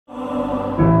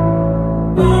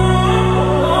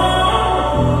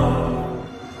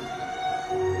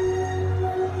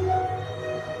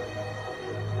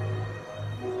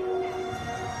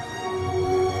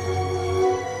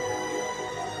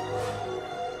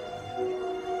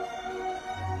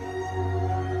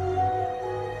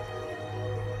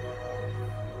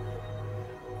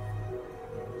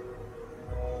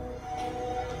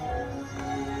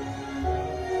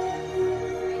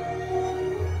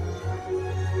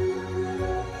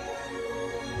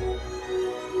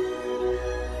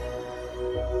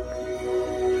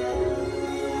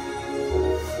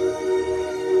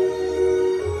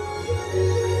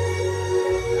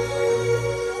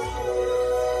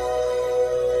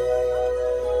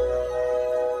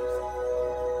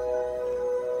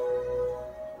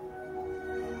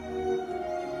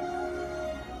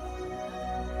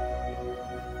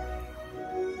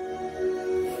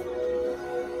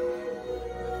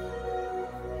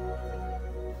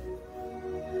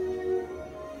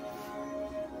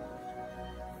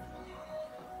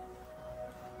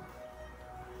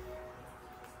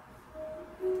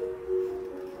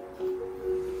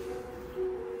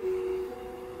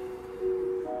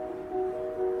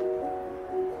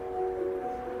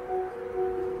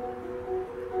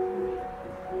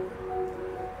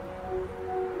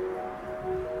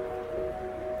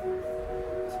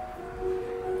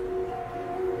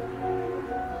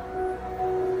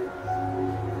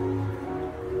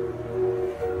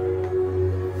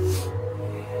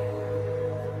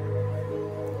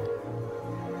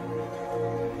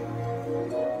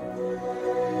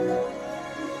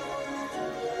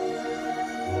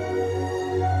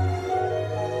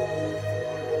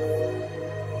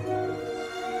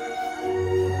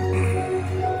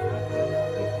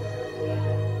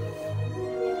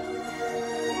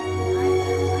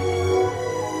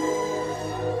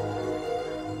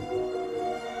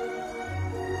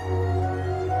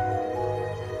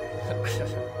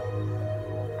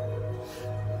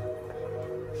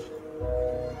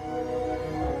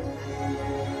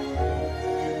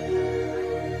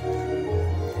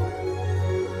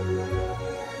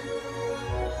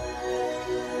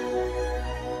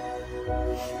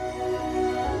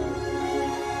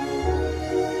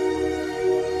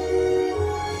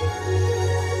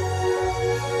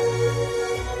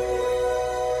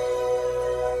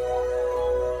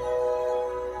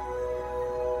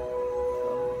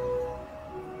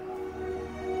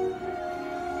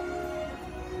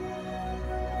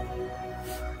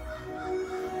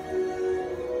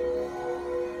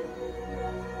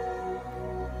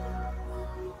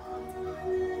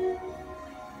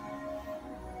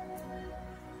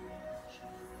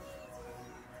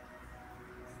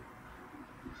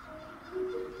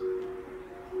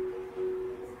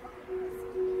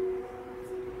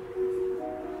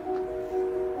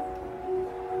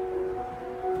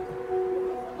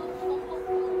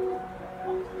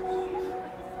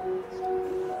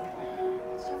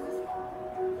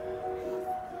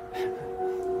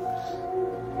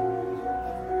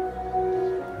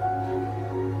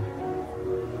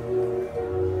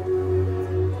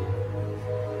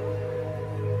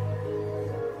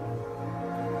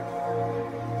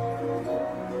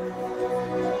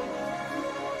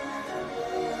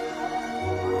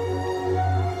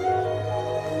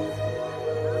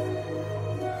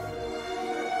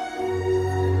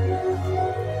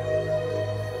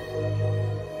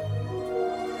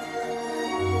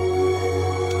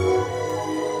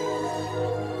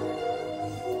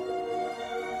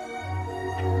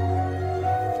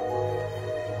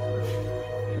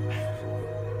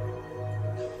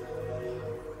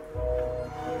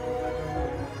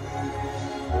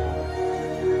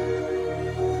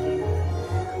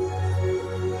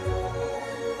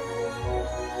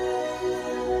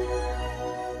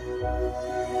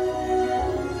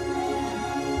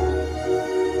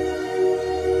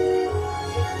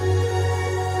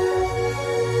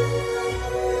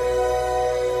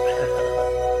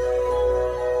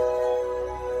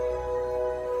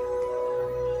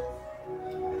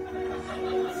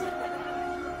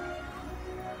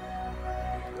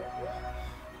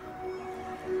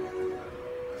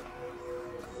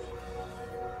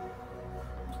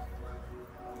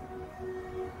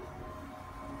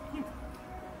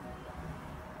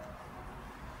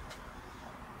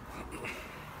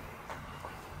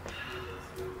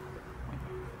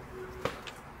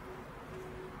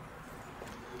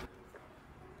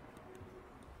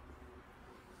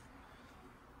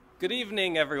Good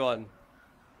evening, everyone.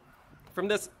 From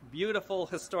this beautiful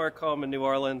historic home in New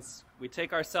Orleans, we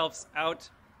take ourselves out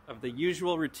of the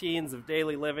usual routines of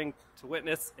daily living to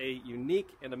witness a unique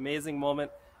and amazing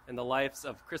moment in the lives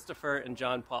of Christopher and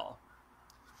John Paul.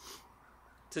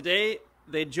 Today,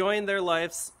 they join their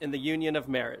lives in the union of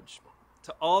marriage.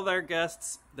 To all their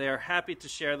guests, they are happy to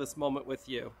share this moment with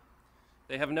you.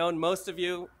 They have known most of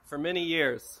you for many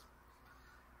years.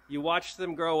 You watched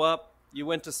them grow up, you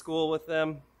went to school with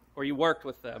them, or you worked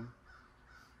with them.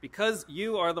 Because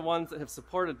you are the ones that have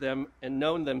supported them and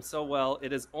known them so well,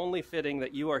 it is only fitting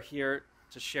that you are here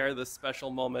to share this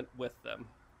special moment with them.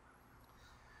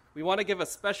 We want to give a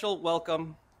special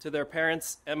welcome to their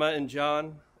parents, Emma and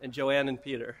John, and Joanne and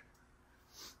Peter.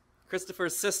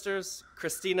 Christopher's sisters,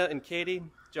 Christina and Katie,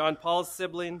 John Paul's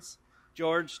siblings,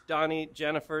 George, Donnie,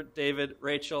 Jennifer, David,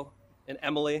 Rachel, and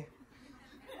Emily.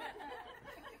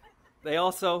 They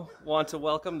also want to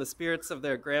welcome the spirits of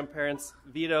their grandparents,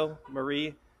 Vito,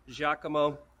 Marie,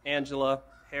 Giacomo, Angela,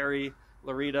 Harry,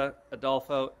 Loretta,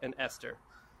 Adolfo, and Esther.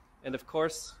 And of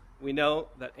course, we know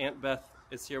that Aunt Beth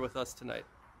is here with us tonight.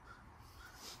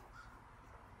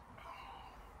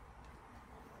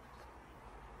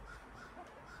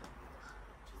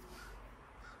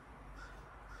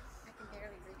 I can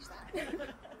barely reach that.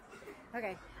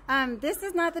 Okay. This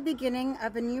is not the beginning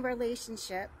of a new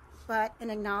relationship, but an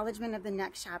acknowledgement of the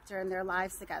next chapter in their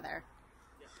lives together.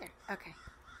 Here. Okay.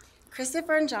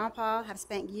 Christopher and John Paul have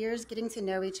spent years getting to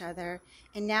know each other,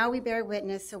 and now we bear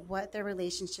witness to what their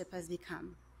relationship has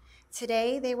become.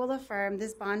 Today, they will affirm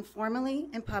this bond formally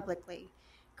and publicly.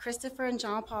 Christopher and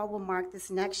John Paul will mark this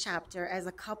next chapter as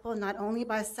a couple not only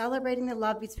by celebrating the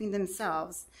love between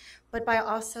themselves, but by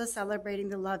also celebrating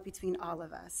the love between all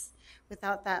of us.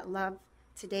 Without that love,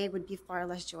 today would be far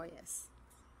less joyous.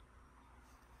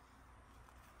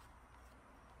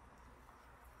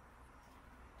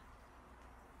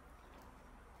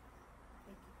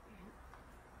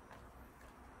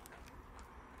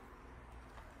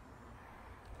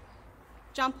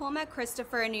 John Paul met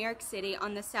Christopher in New York City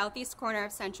on the southeast corner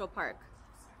of Central Park.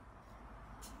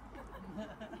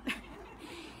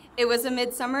 It was a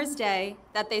midsummer's day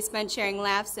that they spent sharing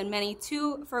laughs and many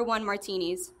 2-for-1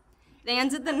 martinis. They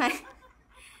ended the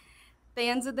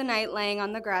night laying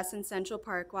on the grass in Central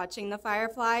Park, watching the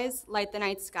fireflies light the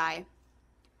night sky.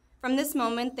 From this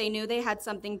moment, they knew they had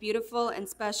something beautiful and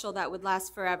special that would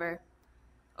last forever.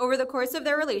 Over the course of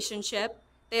their relationship,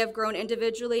 they have grown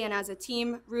individually and as a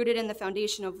team, rooted in the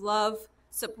foundation of love,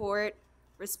 support,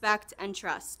 respect, and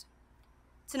trust.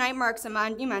 Tonight marks a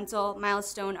monumental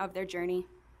milestone of their journey.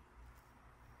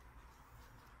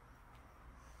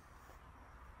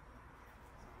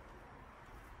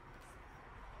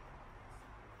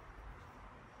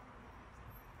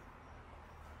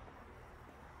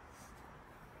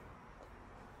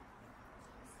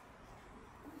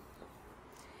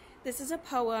 This is a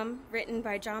poem written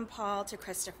by John Paul to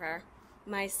Christopher,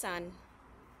 my son.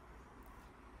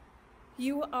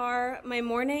 You are my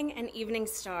morning and evening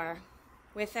star.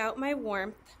 Without your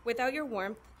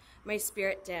warmth, my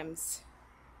spirit dims.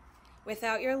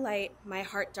 Without your light, my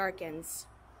heart darkens.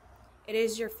 It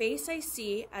is your face I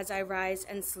see as I rise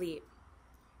and sleep.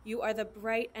 You are the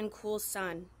bright and cool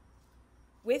sun.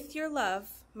 With your love,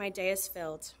 my day is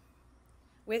filled.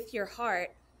 With your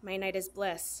heart, my night is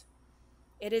bliss.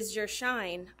 It is your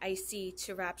shine I see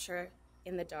to rapture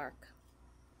in the dark.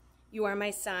 You are my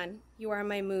sun, you are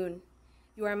my moon,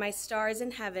 you are my stars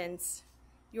in heavens,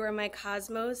 you are my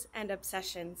cosmos and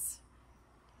obsessions.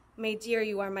 My dear,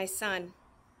 you are my sun.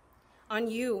 On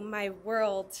you, my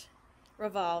world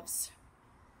revolves.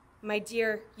 My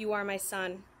dear, you are my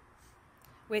sun.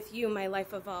 With you, my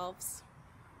life evolves.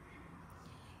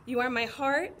 You are my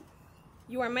heart,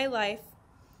 you are my life,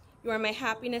 you are my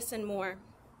happiness and more.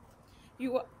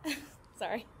 You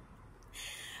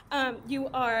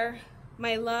are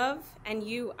my love, and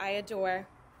you I adore.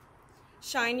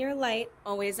 Shine your light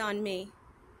always on me.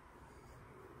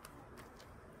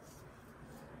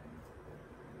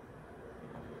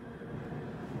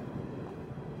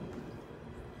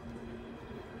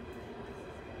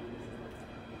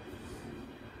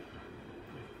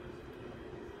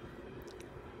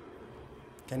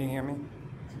 Can you hear me?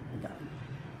 Okay.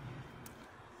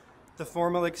 The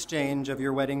formal exchange of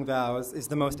your wedding vows is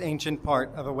the most ancient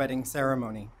part of a wedding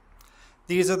ceremony.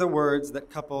 These are the words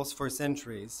that couples for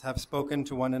centuries have spoken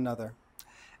to one another.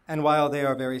 And while they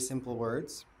are very simple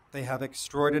words, they have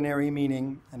extraordinary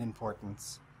meaning and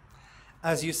importance.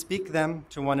 As you speak them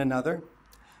to one another,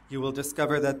 you will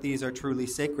discover that these are truly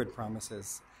sacred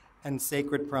promises, and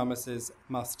sacred promises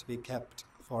must be kept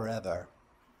forever.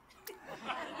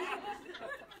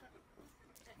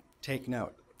 Take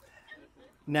note.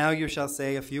 Now you shall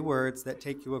say a few words that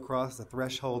take you across the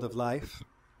threshold of life,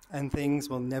 and things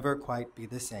will never quite be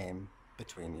the same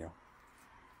between you.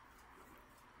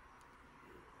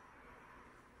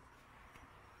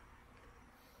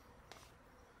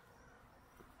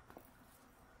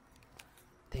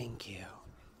 Thank you.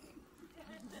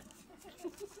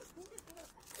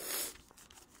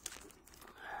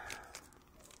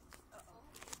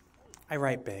 I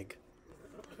write big.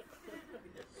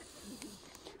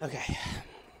 Okay.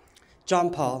 John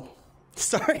Paul.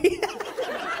 Sorry.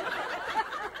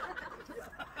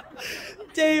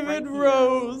 David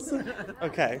Rose.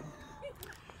 Okay.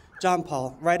 John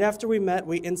Paul. Right after we met,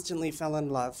 we instantly fell in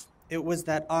love. It was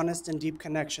that honest and deep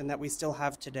connection that we still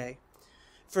have today.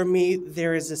 For me,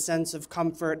 there is a sense of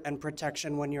comfort and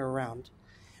protection when you're around.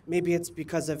 Maybe it's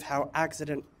because of how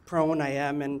accident-prone I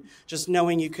am and just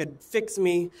knowing you could fix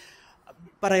me,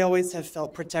 but I always have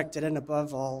felt protected and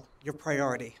above all, your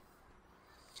priority.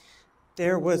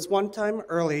 There was one time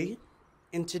early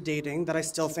into dating that I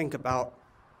still think about.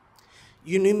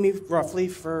 You knew me roughly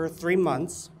for 3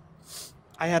 months.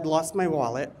 I had lost my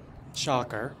wallet.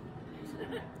 Shocker.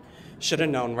 Should have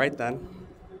known right then.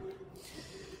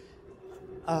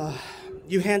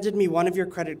 You handed me one of your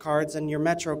credit cards and your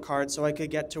Metro card so I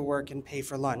could get to work and pay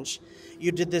for lunch.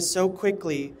 You did this so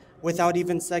quickly, without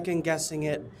even second-guessing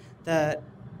it,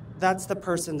 that's the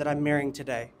person that I'm marrying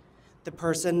today. The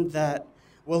person that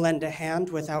will lend a hand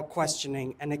without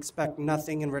questioning and expect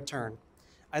nothing in return.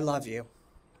 I love you.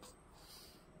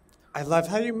 I love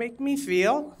how you make me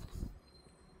feel.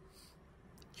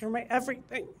 You're my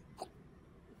everything.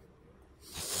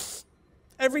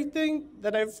 Everything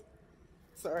that I've...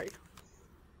 Sorry.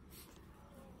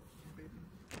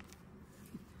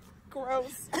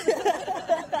 Gross.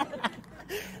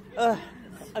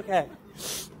 Okay.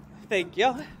 Thank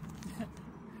you.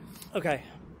 Okay.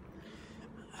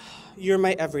 You're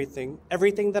my everything.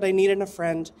 Everything that I need in a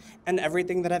friend and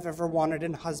everything that I've ever wanted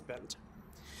in a husband.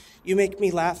 You make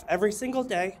me laugh every single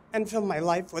day and fill my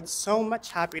life with so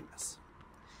much happiness.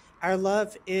 Our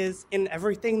love is in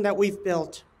everything that we've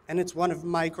built, and it's one of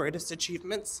my greatest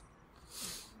achievements.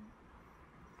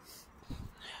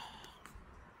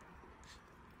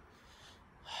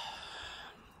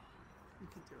 You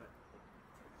can do it.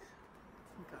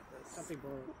 You got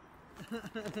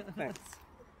this. Thanks.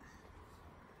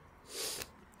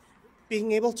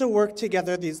 Being able to work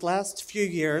together these last few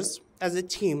years as a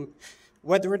team,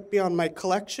 whether it be on my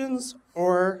collections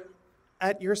or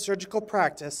at your surgical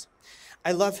practice,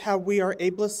 I love how we are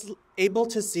able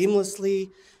to seamlessly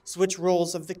switch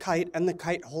roles of the kite and the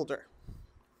kite holder.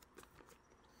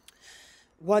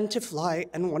 One to fly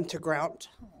and one to ground.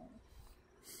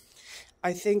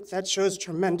 I think that shows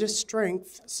tremendous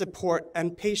strength, support,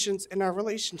 and patience in our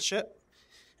relationship.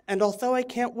 And although I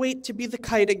can't wait to be the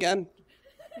kite again,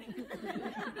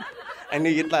 I knew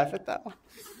you'd laugh at that one.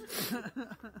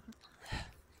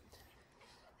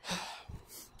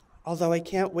 Although I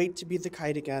can't wait to be the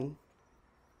kite again,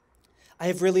 I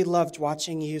have really loved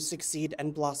watching you succeed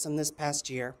and blossom this past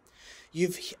year.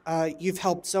 You've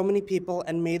helped so many people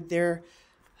and made their...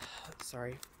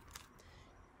 Sorry.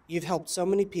 You've helped so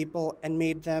many people and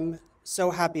made them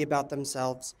so happy about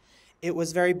themselves. It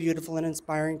was very beautiful and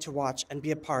inspiring to watch and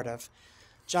be a part of.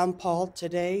 John Paul,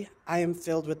 today I am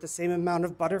filled with the same amount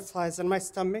of butterflies in my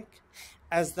stomach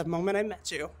as the moment I met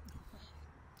you.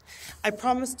 I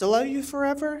promise to love you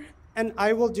forever, and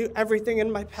I will do everything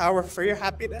in my power for your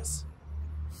happiness.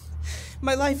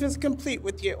 My life is complete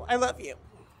with you. I love you.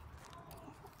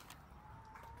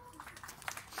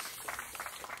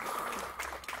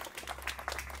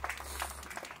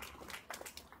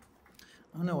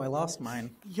 Oh no, I lost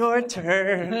mine. Your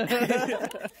turn.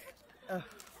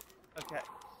 Okay.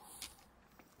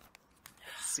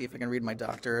 See if I can read my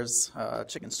doctor's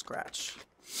chicken scratch.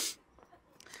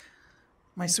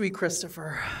 My sweet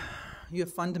Christopher, you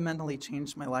have fundamentally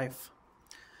changed my life.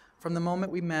 From the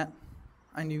moment we met,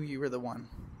 I knew you were the one.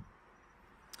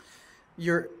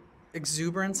 Your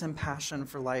exuberance and passion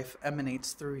for life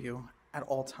emanates through you at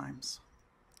all times,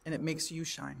 and it makes you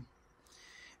shine.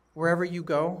 Wherever you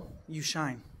go, you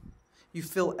shine. You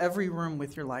fill every room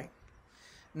with your light.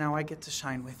 Now I get to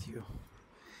shine with you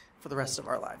for the rest of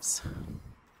our lives.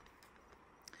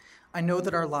 I know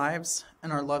that our lives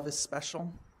and our love is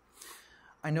special.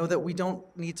 I know that we don't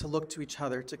need to look to each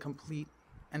other to complete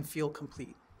and feel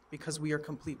complete because we are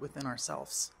complete within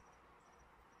ourselves.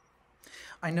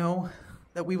 I know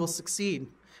that we will succeed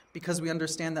because we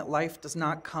understand that life does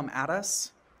not come at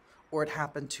us or it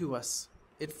happen to us.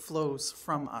 It flows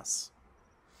from us.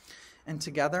 And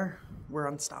together, we're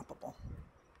unstoppable.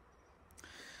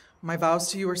 My vows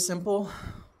to you are simple,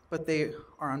 but they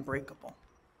are unbreakable.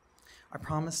 I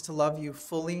promise to love you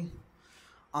fully,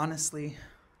 honestly,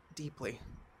 deeply.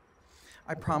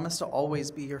 I promise to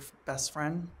always be your best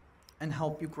friend and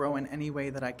help you grow in any way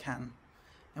that I can.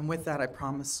 And with that, I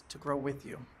promise to grow with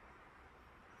you.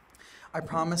 I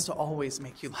promise to always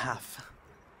make you laugh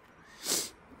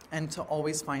and to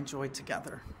always find joy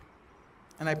together.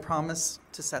 And I promise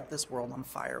to set this world on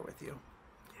fire with you.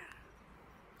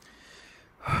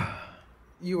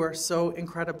 You are so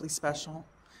incredibly special,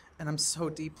 and I'm so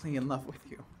deeply in love with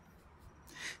you.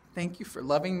 Thank you for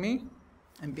loving me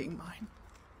and being mine.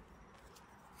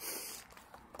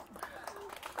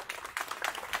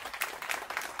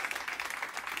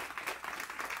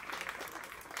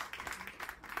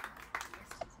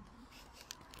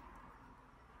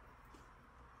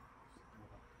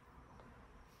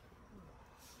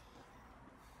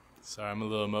 Sorry, I'm a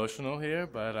little emotional here,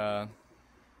 but I'm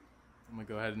going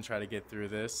to go ahead and try to get through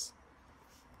this.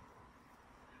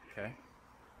 Okay.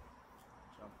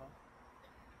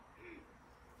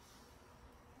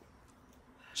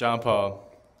 John Paul,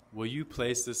 will you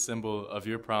place this symbol of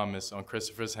your promise on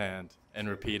Christopher's hand and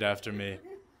repeat after me?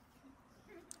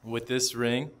 With this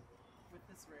ring,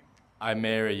 I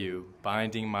marry you,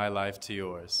 binding my life to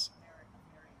yours.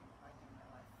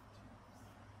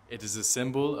 It is a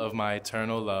symbol of my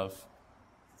eternal love,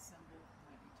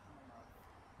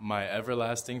 my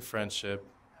everlasting friendship,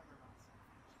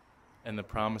 and the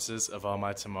promises of all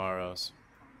my tomorrows.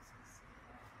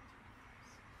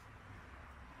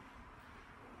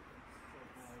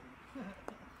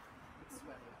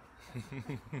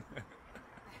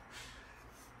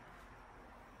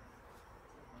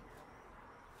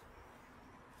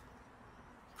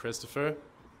 Christopher,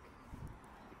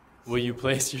 will you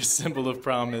place your symbol of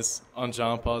promise on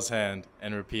John Paul's hand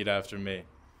and repeat after me?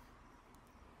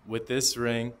 With this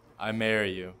ring, I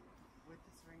marry you. With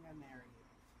this ring, I marry you.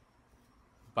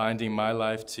 Binding my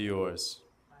life to yours.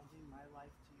 Binding my life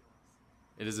to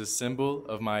yours. It is a symbol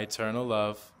of my eternal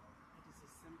love. It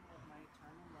is a symbol of my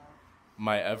eternal love.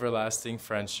 My everlasting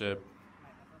friendship. My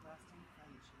everlasting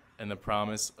friendship. And the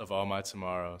promise of all my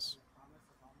tomorrows.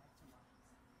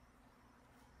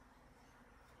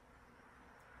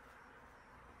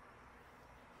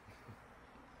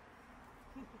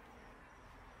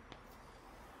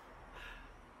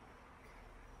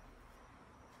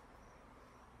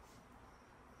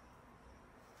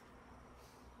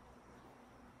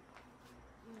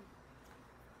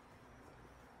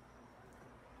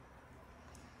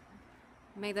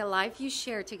 May the life you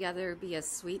share together be as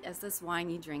sweet as this wine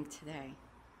you drink today.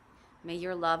 May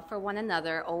your love for one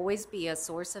another always be a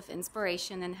source of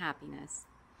inspiration and happiness.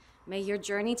 May your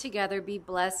journey together be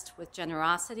blessed with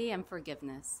generosity and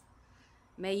forgiveness.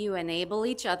 May you enable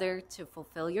each other to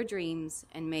fulfill your dreams,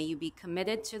 and may you be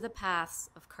committed to the paths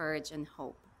of courage and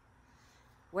hope.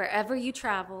 Wherever you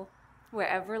travel,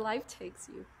 wherever life takes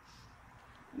you,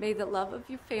 may the love of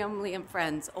your family and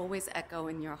friends always echo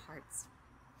in your hearts.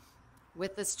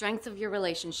 With the strength of your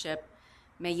relationship,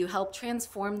 may you help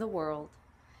transform the world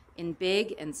in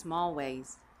big and small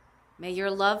ways. May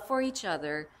your love for each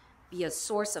other be a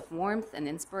source of warmth and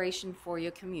inspiration for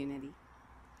your community.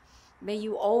 May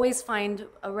you always find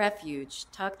a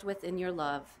refuge tucked within your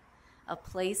love, a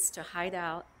place to hide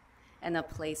out, and a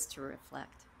place to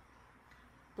reflect.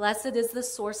 Blessed is the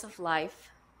source of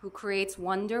life, who creates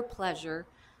wonder, pleasure,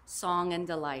 song, and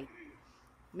delight.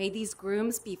 May these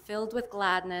grooms be filled with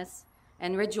gladness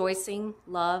and rejoicing,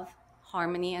 love,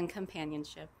 harmony, and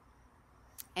companionship.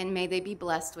 And may they be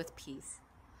blessed with peace.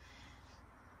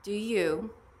 Do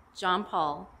you, John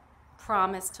Paul,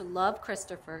 promise to love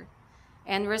Christopher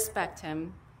and respect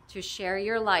him, to share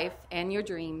your life and your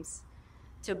dreams,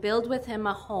 to build with him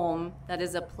a home that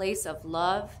is a place of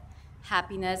love,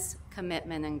 happiness,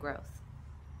 commitment, and growth?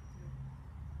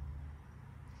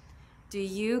 Do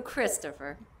you,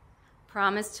 Christopher,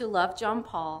 promise to love John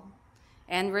Paul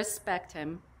and respect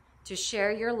him, to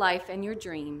share your life and your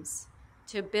dreams,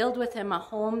 to build with him a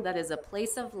home that is a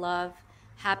place of love,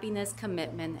 happiness,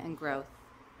 commitment, and growth?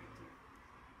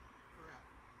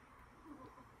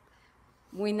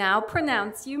 We now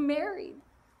pronounce you married.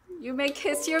 You may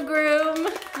kiss your groom.